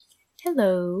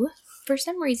Hello. For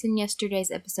some reason,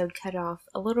 yesterday's episode cut off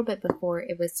a little bit before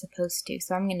it was supposed to,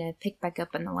 so I'm going to pick back up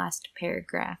on the last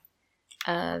paragraph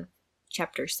of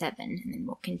chapter 7, and then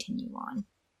we'll continue on.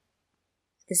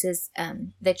 This is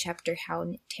the chapter How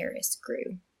Nycteris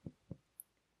Grew.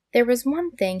 There was one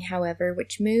thing, however,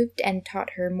 which moved and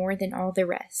taught her more than all the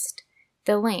rest,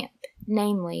 the lamp,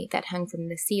 namely, that hung from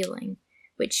the ceiling,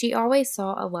 which she always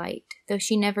saw alight, though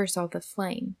she never saw the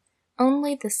flame,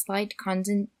 only the slight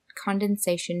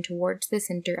condensation towards the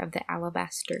center of the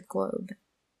alabaster globe.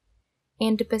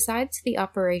 And besides the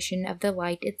operation of the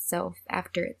light itself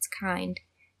after its kind,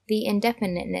 the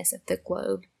indefiniteness of the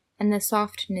globe, and the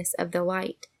softness of the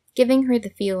light, giving her the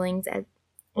feeling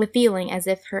as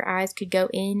if her eyes could go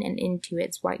in and into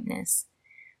its whiteness,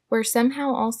 were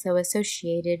somehow also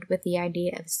associated with the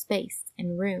idea of space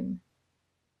and room.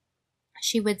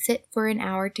 She would sit for an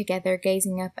hour together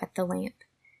gazing up at the lamp,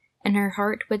 and her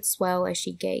heart would swell as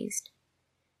she gazed.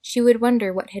 She would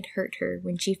wonder what had hurt her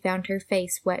when she found her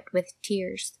face wet with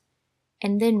tears,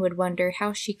 and then would wonder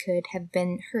how she could have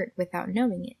been hurt without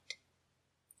knowing it.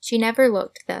 She never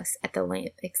looked thus at the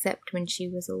lamp except when she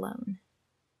was alone.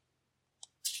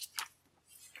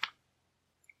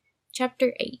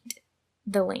 Chapter 8.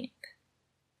 The Lamp.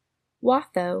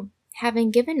 Watho,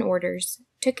 having given orders,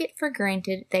 took it for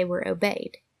granted they were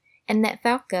obeyed, and that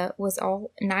Falca was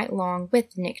all night long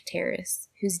with Nycteris,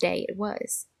 whose day it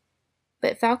was.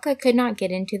 But Falca could not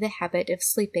get into the habit of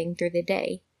sleeping through the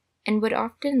day, and would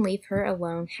often leave her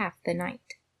alone half the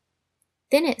night.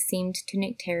 Then it seemed to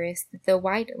Nycteris that the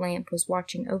white lamp was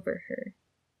watching over her.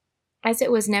 As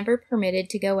it was never permitted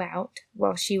to go out,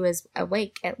 while she was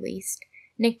awake at least,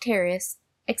 Nycteris,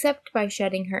 except by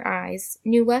shutting her eyes,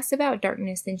 knew less about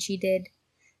darkness than she did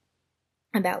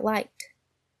about light.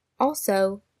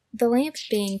 Also, the lamp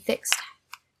being fixed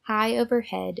high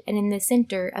overhead and in the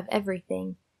center of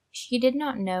everything, she did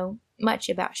not know much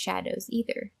about shadows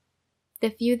either.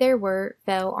 The few there were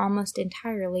fell almost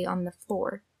entirely on the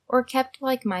floor, or kept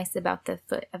like mice about the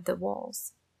foot of the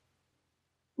walls.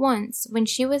 Once, when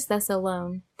she was thus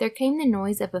alone, there came the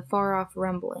noise of a far-off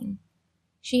rumbling.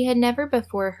 She had never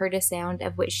before heard a sound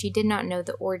of which she did not know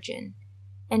the origin,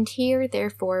 and here,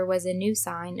 therefore, was a new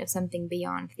sign of something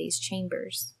beyond these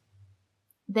chambers.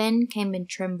 Then came a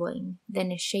trembling,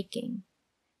 then a shaking.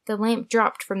 The lamp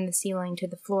dropped from the ceiling to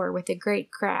the floor with a great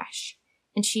crash,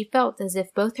 and she felt as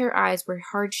if both her eyes were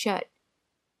hard shut,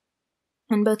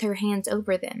 and both her hands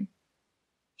over them.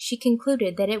 She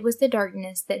concluded that it was the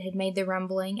darkness that had made the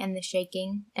rumbling and the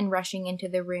shaking, and rushing into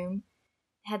the room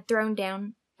had thrown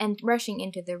down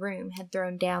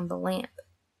the lamp.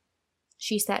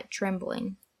 She sat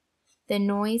trembling. The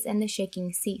noise and the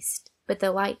shaking ceased, but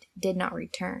the light did not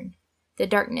return. The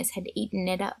darkness had eaten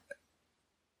it up.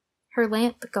 Her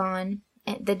lamp gone,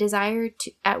 the desire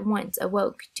at once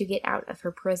awoke to get out of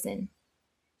her prison.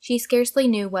 She scarcely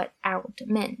knew what out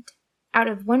meant. Out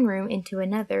of one room into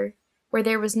another, where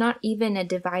there was not even a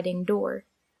dividing door,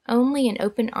 only an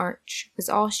open arch was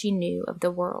all she knew of the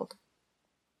world.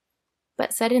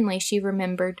 But suddenly she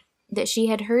remembered that she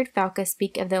had heard Falca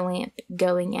speak of the lamp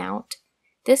going out.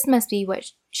 This must be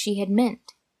what she had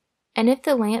meant. And if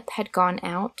the lamp had gone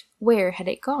out, where had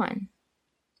it gone?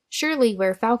 Surely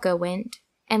where Falca went,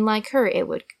 and like her it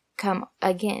would come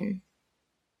again.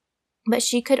 But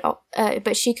she could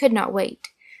not wait.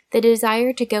 The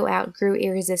desire to go out grew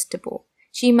irresistible.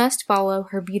 She must follow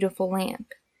her beautiful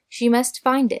lamp. She must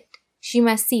find it. She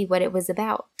must see what it was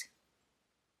about.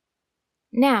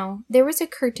 Now, there was a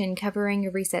curtain covering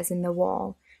a recess in the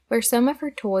wall, where some of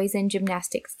her toys and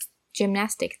gymnastic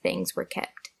things were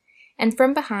kept, and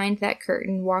from behind that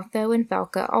curtain Watho and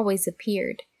Falca always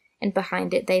appeared, and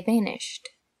behind it they vanished.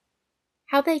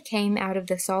 How they came out of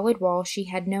the solid wall she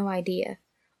had no idea.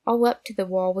 All up to the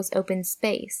wall was open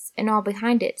space, and all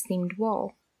behind it seemed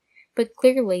wall. But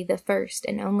clearly the first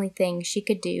and only thing she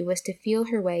could do was to feel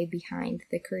her way behind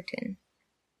the curtain.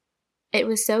 It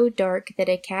was so dark that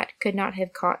a cat could not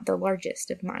have caught the largest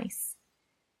of mice.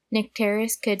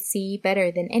 Nycteris could see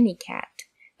better than any cat,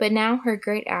 but now her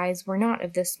great eyes were not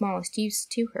of the smallest use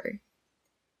to her.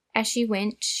 As she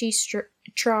went, she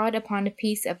trod upon a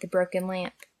piece of the broken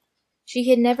lamp. She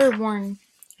had never worn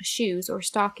shoes or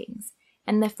stockings,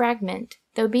 and the fragment,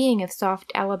 though being of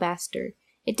soft alabaster,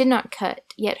 it did not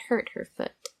cut, yet hurt her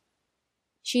foot.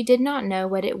 She did not know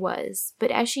what it was,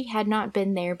 but as she had not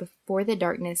been there before the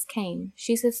darkness came,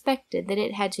 she suspected that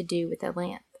it had to do with a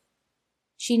lamp.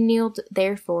 She kneeled,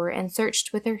 therefore, and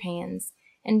searched with her hands,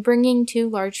 and bringing two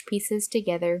large pieces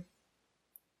together,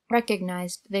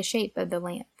 recognized the shape of the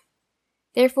lamp.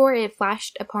 Therefore it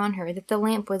flashed upon her that the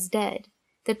lamp was dead,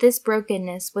 that this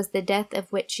brokenness was the death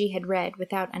of which she had read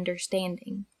without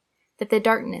understanding, that the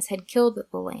darkness had killed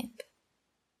the lamp.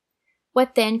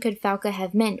 What then could Falca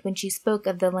have meant when she spoke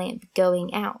of the lamp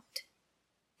going out?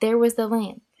 There was the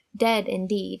lamp, dead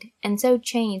indeed, and so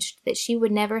changed that she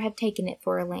would never have taken it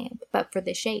for a lamp, but for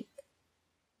the shape.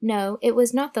 No, it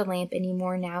was not the lamp any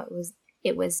more now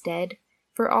it was dead,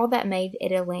 for all that made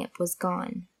it a lamp was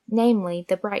gone, namely,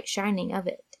 the bright shining of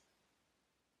it.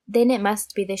 Then it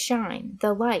must be the shine,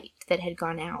 the light, that had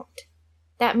gone out.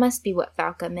 That must be what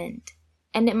Falca meant,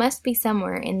 and it must be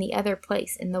somewhere in the other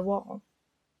place in the wall.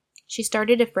 She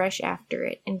started afresh after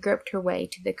it, and groped her way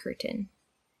to the curtain.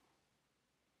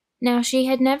 Now she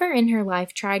had never in her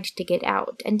life tried to get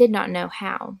out, and did not know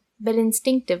how, but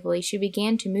instinctively she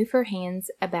began to move her hands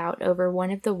about over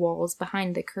one of the walls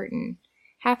behind the curtain,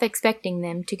 half expecting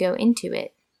them to go into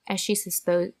it, as she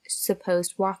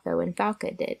supposed Watho and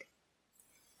Falca did.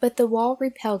 But the wall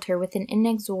repelled her with an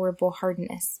inexorable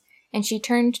hardness, and she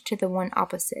turned to the one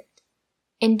opposite.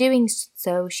 In doing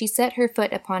so, she set her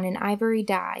foot upon an ivory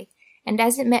die, and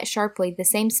as it met sharply the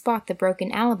same spot the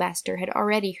broken alabaster had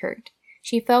already hurt,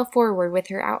 she fell forward with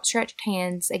her outstretched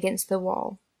hands against the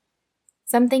wall.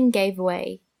 Something gave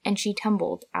way, and she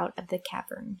tumbled out of the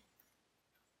cavern.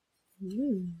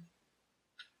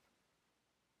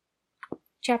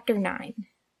 Chapter 9.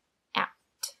 Out.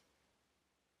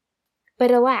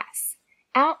 But alas,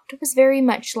 out was very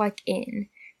much like in,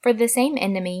 for the same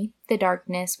enemy, the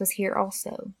darkness, was here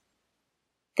also.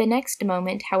 The next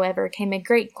moment, however, came a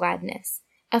great gladness,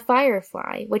 a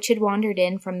firefly which had wandered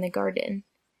in from the garden.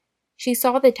 She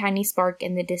saw the tiny spark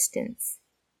in the distance.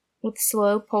 With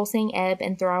slow pulsing ebb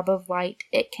and throb of light,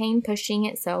 it came pushing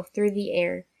itself through the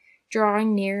air,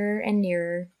 drawing nearer and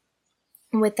nearer,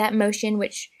 with that motion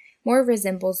which more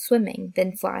resembles swimming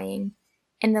than flying,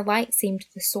 and the light seemed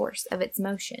the source of its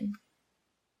motion.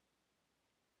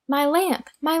 "My lamp!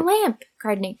 My lamp!"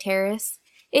 cried Nycteris.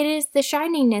 "It is the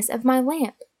shiningness of my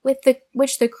lamp,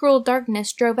 which the cruel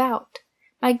darkness drove out.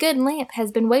 My good lamp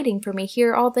has been waiting for me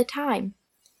here all the time.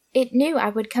 It knew I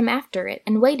would come after it,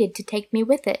 and waited to take me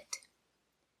with it."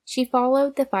 She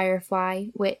followed the firefly,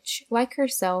 which, like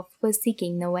herself, was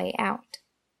seeking the way out.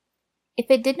 If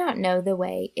it did not know the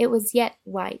way, it was yet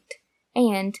light,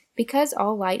 and, because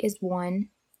all light is one,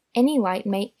 any light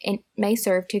may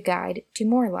serve to guide to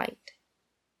more light.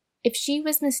 If she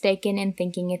was mistaken in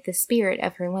thinking it the spirit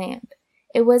of her lamp,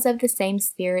 it was of the same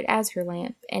spirit as her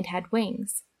lamp, and had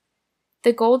wings.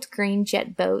 The gold-green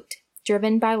jet boat,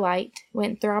 driven by light,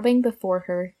 went throbbing before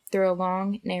her through a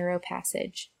long, narrow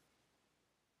passage.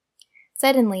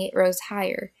 Suddenly it rose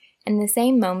higher, and the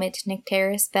same moment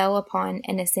Nycteris fell upon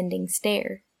an ascending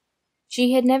stair.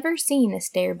 She had never seen a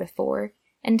stair before,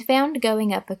 and found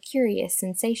going up a curious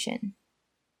sensation.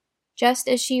 Just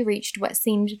as she reached what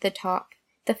seemed the top,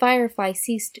 the firefly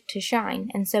ceased to shine,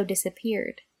 and so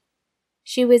disappeared.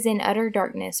 She was in utter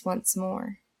darkness once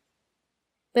more.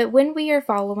 But when we are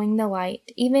following the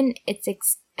light, even its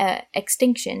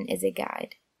extinction is a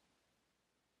guide.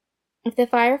 If the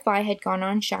firefly had gone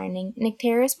on shining,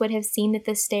 Nycteris would have seen that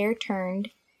the stair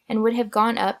turned and would have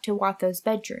gone up to Watho's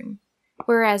bedroom,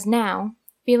 whereas now,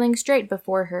 feeling straight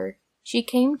before her, she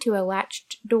came to a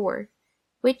latched door,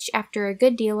 which after a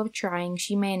good deal of trying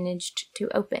she managed to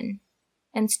open,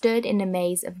 and stood in a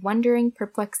maze of wondering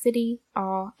perplexity,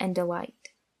 awe, and delight.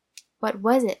 What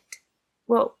was it?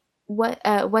 What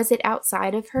was it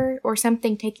outside of her, or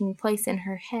something taking place in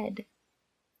her head?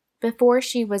 Before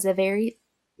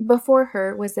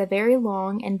her was a very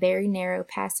long and very narrow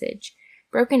passage,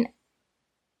 broken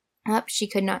up she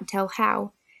could not tell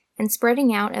how, and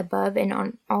spreading out above and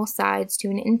on all sides to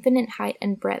an infinite height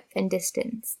and breadth and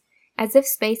distance, as if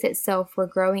space itself were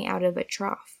growing out of a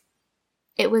trough.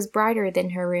 It was brighter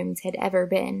than her rooms had ever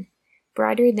been,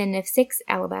 brighter than if 6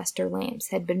 alabaster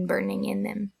lamps had been burning in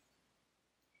them.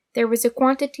 There was a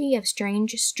quantity of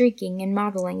strange streaking and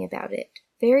mottling about it,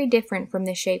 very different from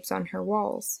the shapes on her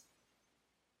walls.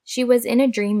 She was in a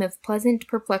dream of pleasant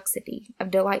perplexity,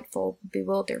 of delightful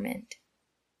bewilderment.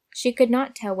 She could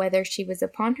not tell whether she was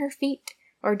upon her feet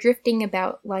or drifting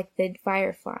about like the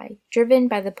firefly, driven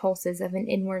by the pulses of an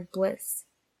inward bliss.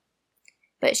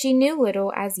 But she knew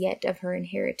little as yet of her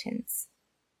inheritance.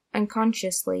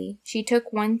 Unconsciously, she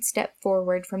took one step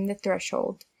forward from the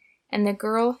threshold, and the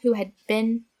girl who had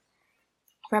been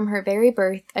from her very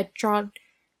birth a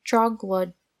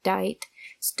troglodyte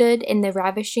stood in the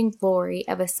ravishing glory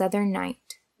of a southern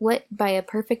night, lit by a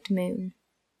perfect moon,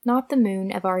 not the moon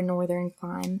of our northern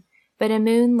clime, but a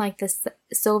moon like the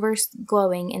silver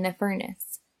glowing in a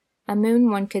furnace, a moon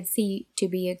one could see to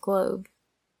be a globe,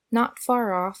 not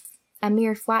far off, a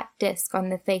mere flat disk on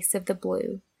the face of the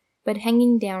blue, but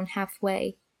hanging down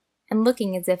halfway, and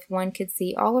looking as if one could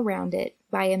see all around it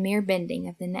by a mere bending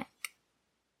of the neck.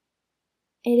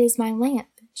 "It is my lamp,"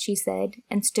 she said,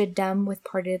 and stood dumb with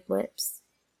parted lips.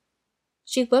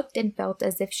 She looked and felt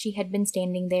as if she had been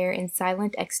standing there in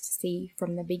silent ecstasy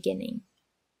from the beginning.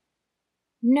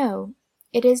 "No,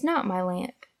 it is not my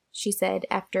lamp," she said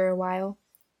after a while.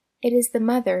 "It is the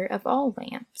mother of all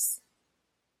lamps."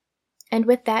 And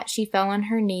with that she fell on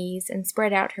her knees and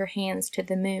spread out her hands to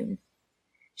the moon.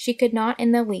 She could not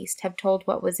in the least have told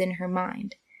what was in her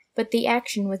mind, but the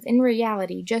action was in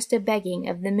reality just a begging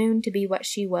of the moon to be what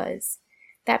she was,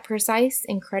 that precise,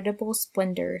 incredible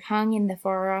splendor hung in the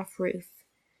far-off roof,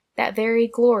 that very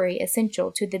glory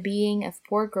essential to the being of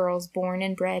poor girls born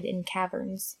and bred in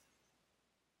caverns.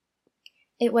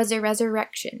 It was a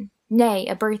resurrection, nay,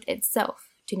 a birth itself,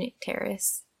 to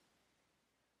Nycteris.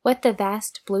 What the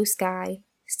vast blue sky,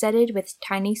 studded with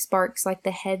tiny sparks like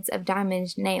the heads of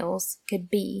diamond nails, could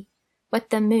be,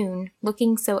 what the moon,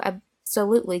 looking so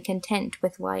absolutely content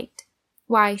with light,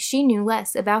 why, she knew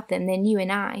less about them than you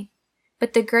and I,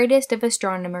 but the greatest of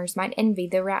astronomers might envy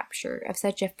the rapture of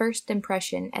such a first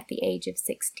impression at the age of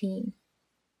 16.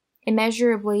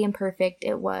 Immeasurably imperfect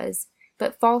it was,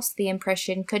 but false the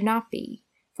impression could not be,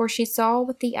 for she saw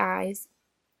with the eyes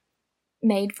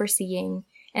made for seeing,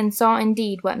 and saw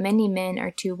indeed what many men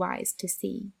are too wise to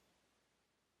see.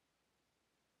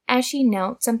 As she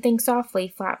knelt, something softly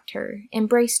flapped her,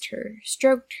 embraced her,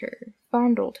 stroked her,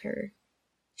 fondled her.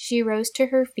 She rose to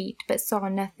her feet, but saw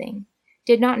nothing,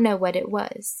 did not know what it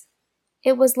was.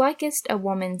 It was likest a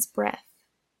woman's breath.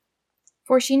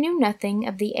 For she knew nothing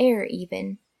of the air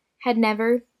even, had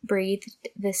never breathed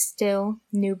the still,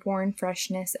 newborn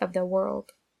freshness of the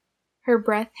world. Her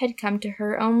breath had come to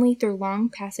her only through long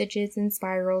passages and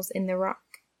spirals in the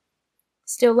rock.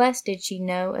 Still less did she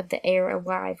know of the air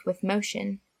alive with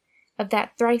motion, of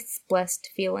that thrice blessed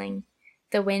feeling,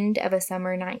 the wind of a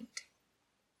summer night.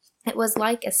 It was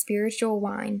like a spiritual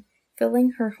wine,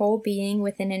 filling her whole being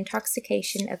with an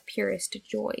intoxication of purest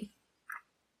joy.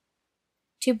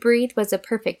 To breathe was a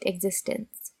perfect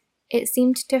existence. It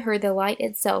seemed to her the light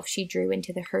itself she drew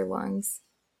into her lungs.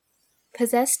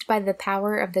 Possessed by the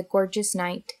power of the gorgeous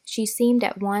night, she seemed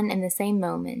at one and the same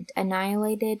moment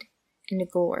annihilated and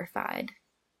glorified.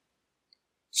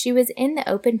 She was in the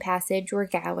open passage or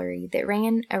gallery that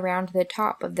ran around the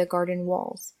top of the garden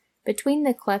walls, between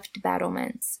the cleft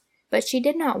battlements, but she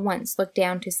did not once look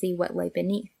down to see what lay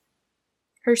beneath.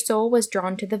 Her soul was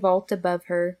drawn to the vault above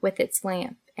her with its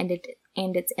lamp and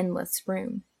its endless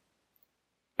room.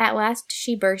 At last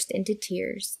she burst into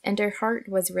tears, and her heart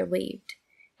was relieved,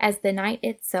 as the night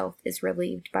itself is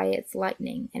relieved by its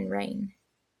lightning and rain.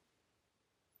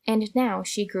 And now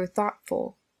she grew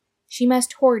thoughtful. She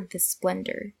must hoard this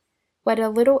splendor. What a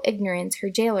little ignorance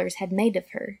her jailers had made of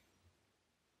her!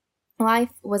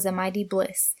 Life was a mighty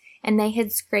bliss, and they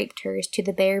had scraped hers to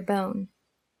the bare bone.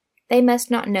 They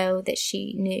must not know that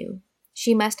she knew.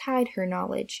 She must hide her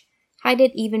knowledge, hide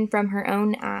it even from her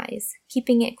own eyes,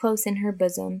 keeping it close in her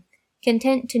bosom,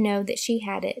 content to know that she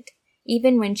had it,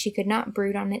 even when she could not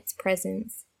brood on its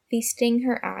presence, feasting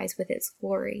her eyes with its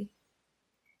glory.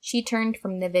 She turned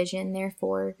from the vision,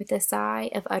 therefore, with a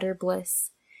sigh of utter bliss,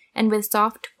 and with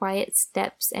soft, quiet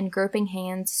steps and groping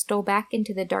hands stole back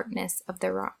into the darkness of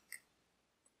the rock.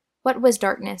 What was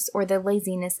darkness or the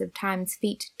laziness of Time's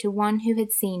feet to one who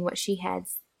had seen what she had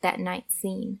that night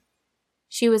seen?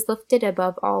 She was lifted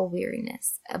above all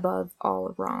weariness, above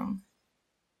all wrong.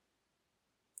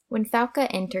 When Falca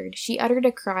entered, she uttered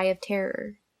a cry of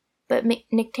terror, but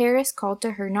Nycteris called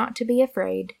to her not to be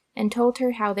afraid, and told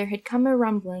her how there had come a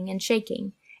rumbling and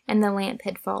shaking, and the lamp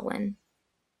had fallen.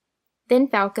 Then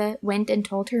Falca went and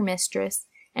told her mistress,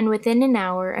 and within an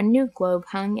hour a new globe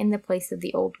hung in the place of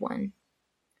the old one.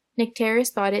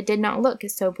 Nycteris thought it did not look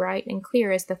so bright and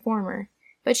clear as the former,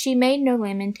 but she made no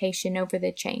lamentation over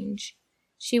the change.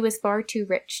 She was far too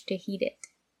rich to heed it.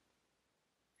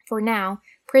 For now,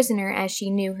 prisoner as she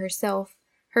knew herself,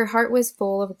 her heart was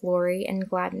full of glory and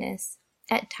gladness.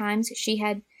 At times she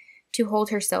had to hold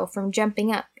herself from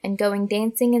jumping up and going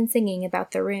dancing and singing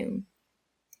about the room.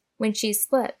 When she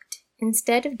slept,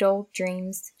 instead of dull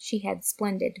dreams, she had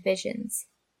splendid visions.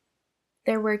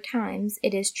 There were times,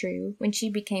 it is true, when she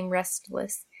became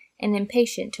restless and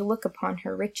impatient to look upon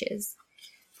her riches,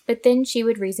 but then she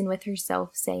would reason with herself,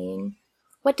 saying,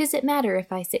 "What does it matter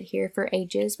if I sit here for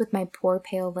ages with my poor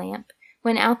pale lamp,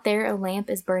 when out there a lamp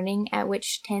is burning at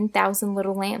which 10,000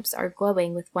 little lamps are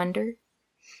glowing with wonder?"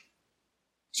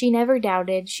 She never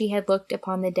doubted she had looked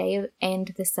upon the day and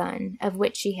the sun, of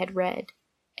which she had read,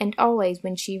 and always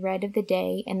when she read of the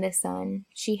day and the sun,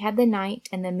 she had the night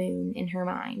and the moon in her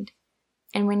mind.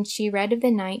 and when she read of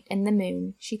the night and the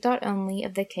moon, she thought only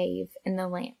of the cave and the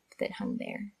lamp that hung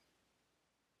there.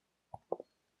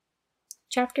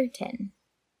 Chapter 10.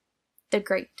 The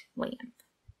Great Lamp.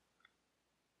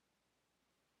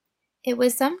 It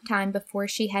was some time before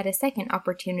she had a second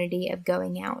opportunity of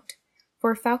going out,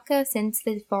 for Falca since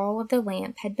the fall of the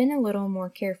lamp had been a little more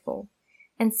careful,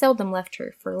 and seldom left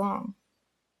her for long.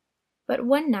 But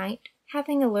one night,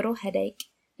 having a little headache,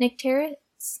 Nycteris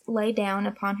lay down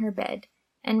upon her bed,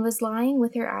 and was lying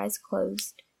with her eyes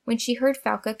closed, when she heard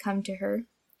Falca come to her,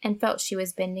 and felt she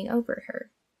was bending over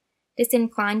her.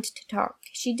 Disinclined to talk,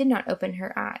 she did not open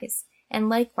her eyes, and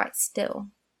lay quite still.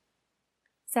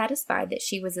 Satisfied that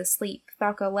she was asleep,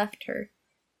 Falca left her,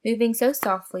 moving so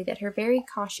softly that her very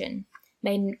caution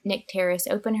made Nycteris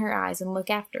open her eyes and look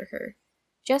after her,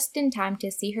 just in time to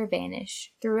see her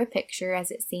vanish, through a picture,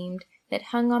 as it seemed, that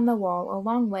hung on the wall a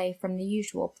long way from the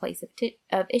usual place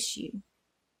of issue.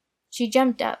 She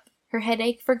jumped up, her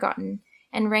headache forgotten,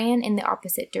 and ran in the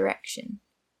opposite direction,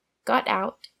 got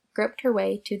out, groped her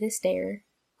way to the stair,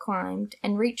 climbed,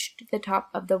 and reached the top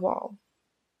of the wall.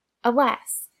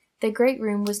 Alas! The great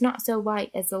room was not so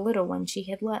light as the little one she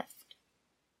had left.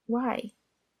 Why?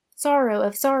 Sorrow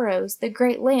of sorrows, the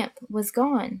great lamp was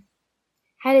gone!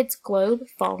 Had its globe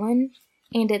fallen,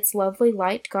 and its lovely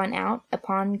light gone out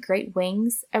upon great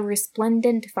wings, a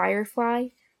resplendent firefly,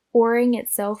 oaring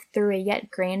itself through a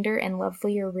yet grander and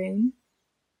lovelier room?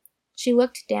 She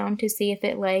looked down to see if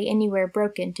it lay anywhere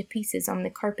broken to pieces on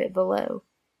the carpet below,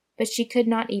 but she could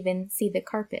not even see the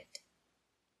carpet.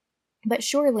 But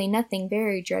surely nothing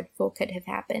very dreadful could have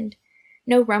happened,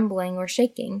 no rumbling or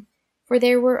shaking, for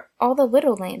there were all the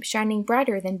little lamps shining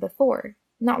brighter than before,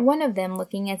 not one of them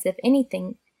looking as if any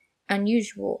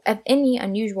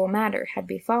unusual matter had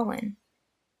befallen.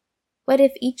 What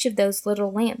if each of those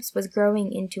little lamps was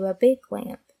growing into a big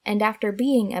lamp, and after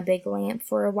being a big lamp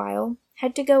for a while,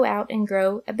 had to go out and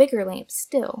grow a bigger lamp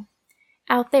still,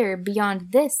 out there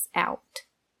beyond this out?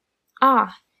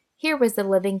 Ah! Here was the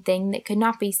living thing that could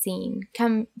not be seen,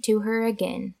 come to her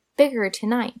again, bigger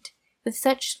tonight, with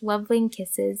such lovely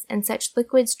kisses, and such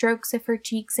liquid strokes of her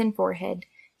cheeks and forehead,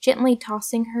 gently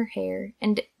tossing her hair,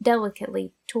 and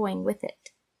delicately toying with it.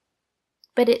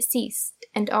 But it ceased,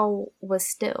 and all was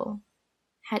still.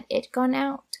 Had it gone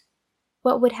out?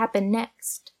 What would happen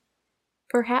next?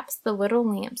 Perhaps the little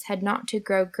lamps had not to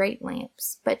grow great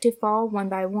lamps, but to fall one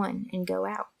by one and go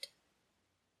out.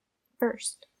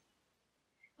 First.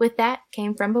 With that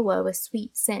came from below a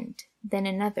sweet scent, then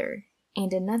another,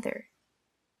 and another.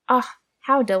 Ah,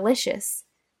 how delicious!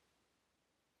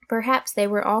 Perhaps they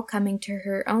were all coming to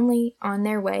her only on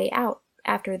their way out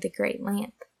after the great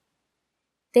lamp.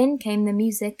 Then came the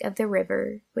music of the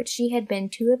river, which she had been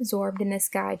too absorbed in the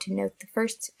sky to note the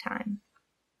first time.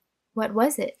 What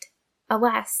was it?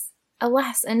 Alas,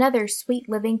 alas, another sweet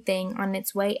living thing on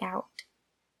its way out.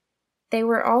 They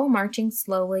were all marching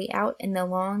slowly out in the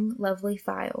long, lovely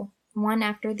file, one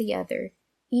after the other,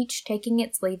 each taking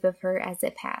its leave of her as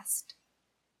it passed.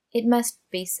 It must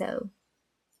be so.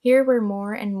 Here were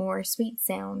more and more sweet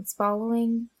sounds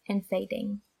following and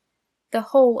fading. The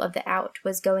whole of the out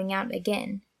was going out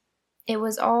again. It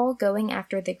was all going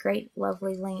after the great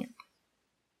lovely lamp.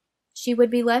 She would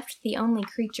be left the only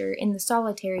creature in the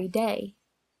solitary day.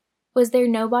 Was there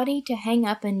nobody to hang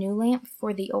up a new lamp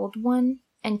for the old one,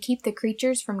 and keep the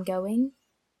creatures from going?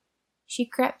 She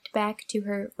crept back to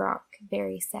her rock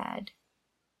very sad.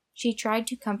 She tried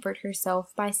to comfort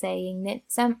herself by saying that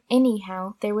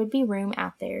anyhow there would be room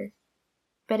out there,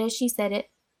 but as she said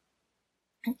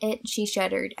it she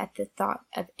shuddered at the thought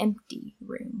of empty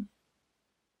room.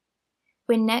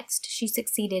 When next she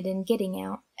succeeded in getting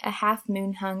out, a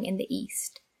half-moon hung in the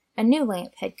east. A new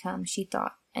lamp had come, she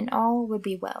thought, and all would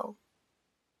be well.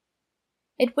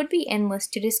 It would be endless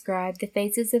to describe the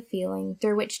phases of feeling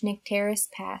through which Nycteris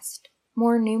passed,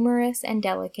 more numerous and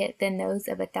delicate than those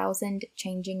of 1,000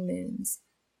 changing moons.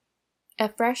 A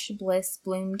fresh bliss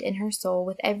bloomed in her soul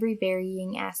with every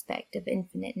varying aspect of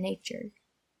infinite nature.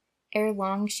 Ere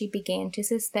long she began to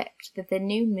suspect that the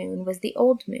new moon was the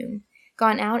old moon,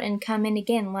 gone out and come in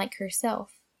again like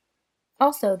herself.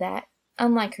 Also that,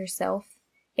 unlike herself,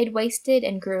 it wasted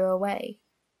and grew away.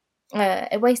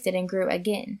 It wasted and grew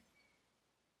again.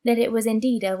 That it was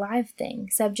indeed a live thing,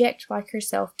 subject like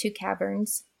herself to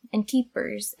caverns, and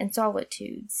keepers, and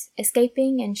solitudes,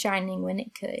 escaping and shining when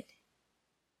it could.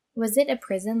 Was it a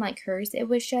prison like hers it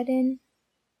was shut in?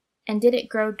 And did it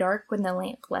grow dark when the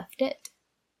lamp left it?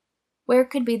 Where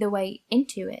could be the way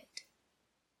into it?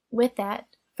 With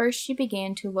that, first she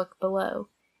began to look below,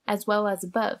 as well as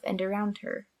above and around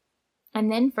her,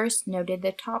 and then first noted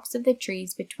the tops of the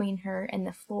trees between her and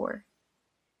the floor.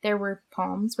 There were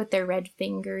palms with their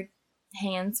red-fingered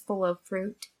hands full of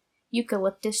fruit,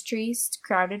 eucalyptus trees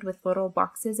crowded with little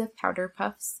boxes of powder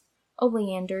puffs,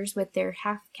 oleanders with their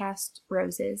half-cast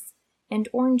roses, and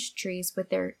orange trees with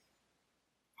their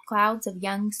clouds of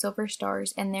young silver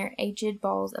stars and their aged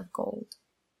balls of gold.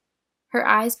 Her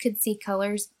eyes could see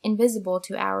colors invisible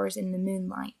to ours in the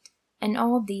moonlight, and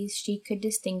all these she could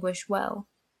distinguish well,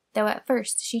 though at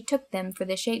first she took them for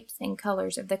the shapes and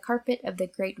colors of the carpet of the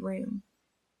great room.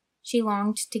 She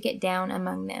longed to get down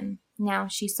among them. Now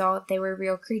she saw they were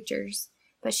real creatures,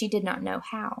 but she did not know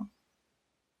how.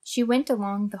 She went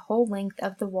along the whole length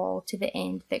of the wall to the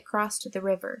end that crossed the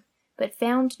river, but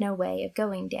found no way of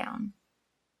going down.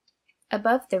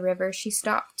 Above the river she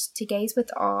stopped to gaze with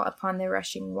awe upon the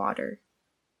rushing water.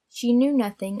 She knew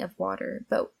nothing of water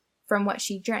but from what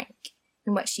she drank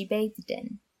and what she bathed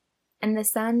in, and the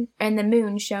sun and the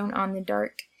moon shone on the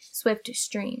dark, swift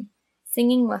stream,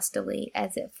 singing lustily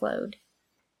as it flowed.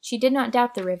 She did not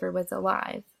doubt the river was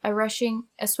alive,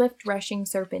 a swift rushing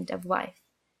serpent of life,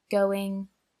 going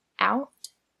out?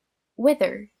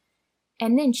 Whither?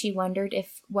 And then she wondered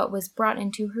if what was brought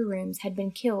into her rooms had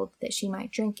been killed that she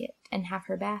might drink it and have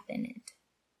her bath in it.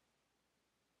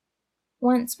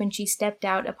 Once when she stepped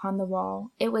out upon the wall,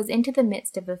 it was into the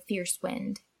midst of a fierce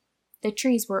wind. The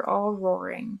trees were all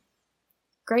roaring.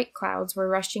 Great clouds were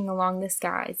rushing along the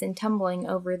skies and tumbling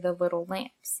over the little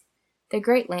lamps. The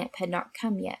great lamp had not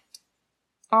come yet.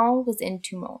 All was in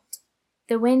tumult.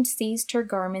 The wind seized her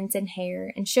garments and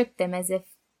hair and shook them as if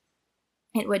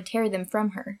it would tear them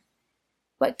from her.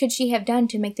 What could she have done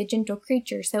to make the gentle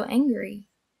creature so angry?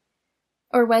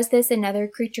 Or was this another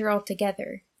creature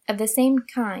altogether, of the same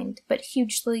kind but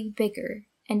hugely bigger,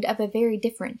 and of a very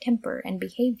different temper and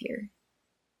behavior?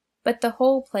 But the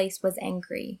whole place was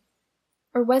angry.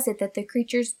 Or was it that the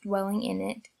creatures dwelling in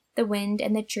it, the wind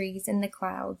and the trees and the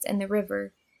clouds and the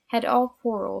river, had all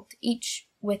quarreled, each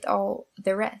with all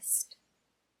the rest?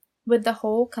 Would the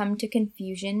whole come to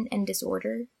confusion and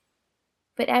disorder?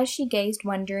 But as she gazed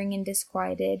wondering and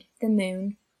disquieted, the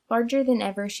moon, larger than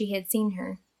ever she had seen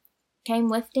her, came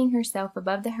lifting herself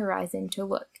above the horizon to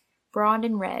look, broad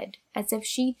and red, as if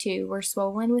she too were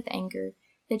swollen with anger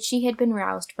that she had been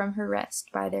roused from her rest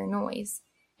by their noise,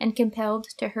 and compelled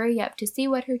to hurry up to see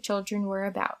what her children were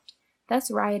about, thus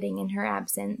rioting in her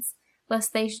absence,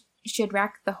 lest they should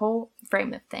rack the whole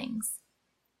frame of things.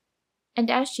 And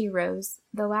as she rose,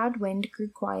 the loud wind grew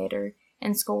quieter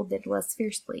and scolded less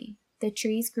fiercely. The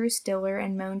trees grew stiller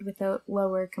and moaned with a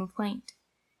lower complaint,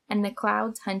 and the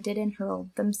clouds hunted and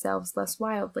hurled themselves less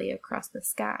wildly across the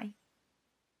sky.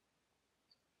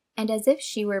 And as if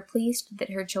she were pleased that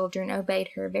her children obeyed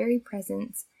her very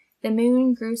presence, the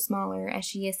moon grew smaller as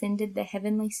she ascended the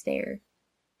heavenly stair.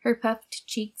 Her puffed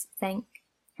cheeks sank,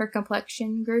 her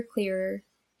complexion grew clearer,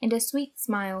 and a sweet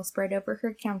smile spread over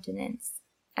her countenance,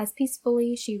 as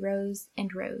peacefully she rose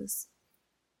and rose.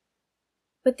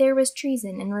 But there was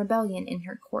treason and rebellion in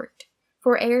her court,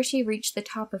 for ere she reached the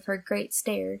top of her great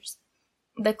stairs,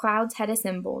 the clouds had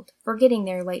assembled, forgetting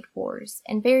their late wars,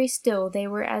 and very still they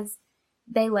were as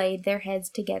they laid their heads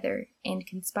together and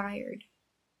conspired.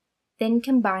 Then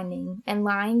combining, and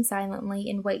lying silently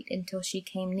in wait until she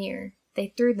came near,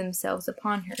 they threw themselves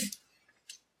upon her,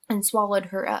 and swallowed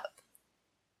her up.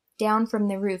 Down from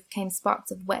the roof came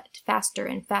spots of wet, faster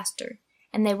and faster,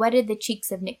 and they wetted the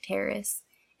cheeks of Nycteris,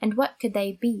 and what could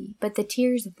they be but the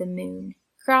tears of the moon,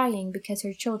 crying because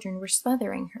her children were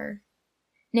smothering her?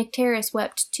 Nycteris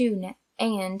wept too,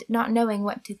 and, not knowing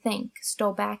what to think,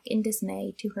 stole back in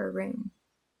dismay to her room.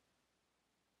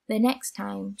 The next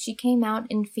time she came out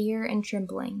in fear and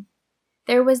trembling.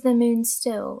 There was the moon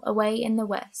still, away in the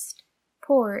west,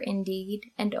 poor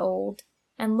indeed, and old,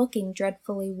 and looking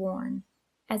dreadfully worn,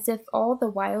 as if all the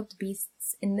wild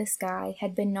beasts in the sky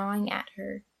had been gnawing at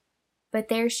her. But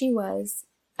there she was,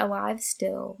 alive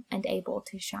still, and able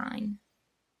to shine.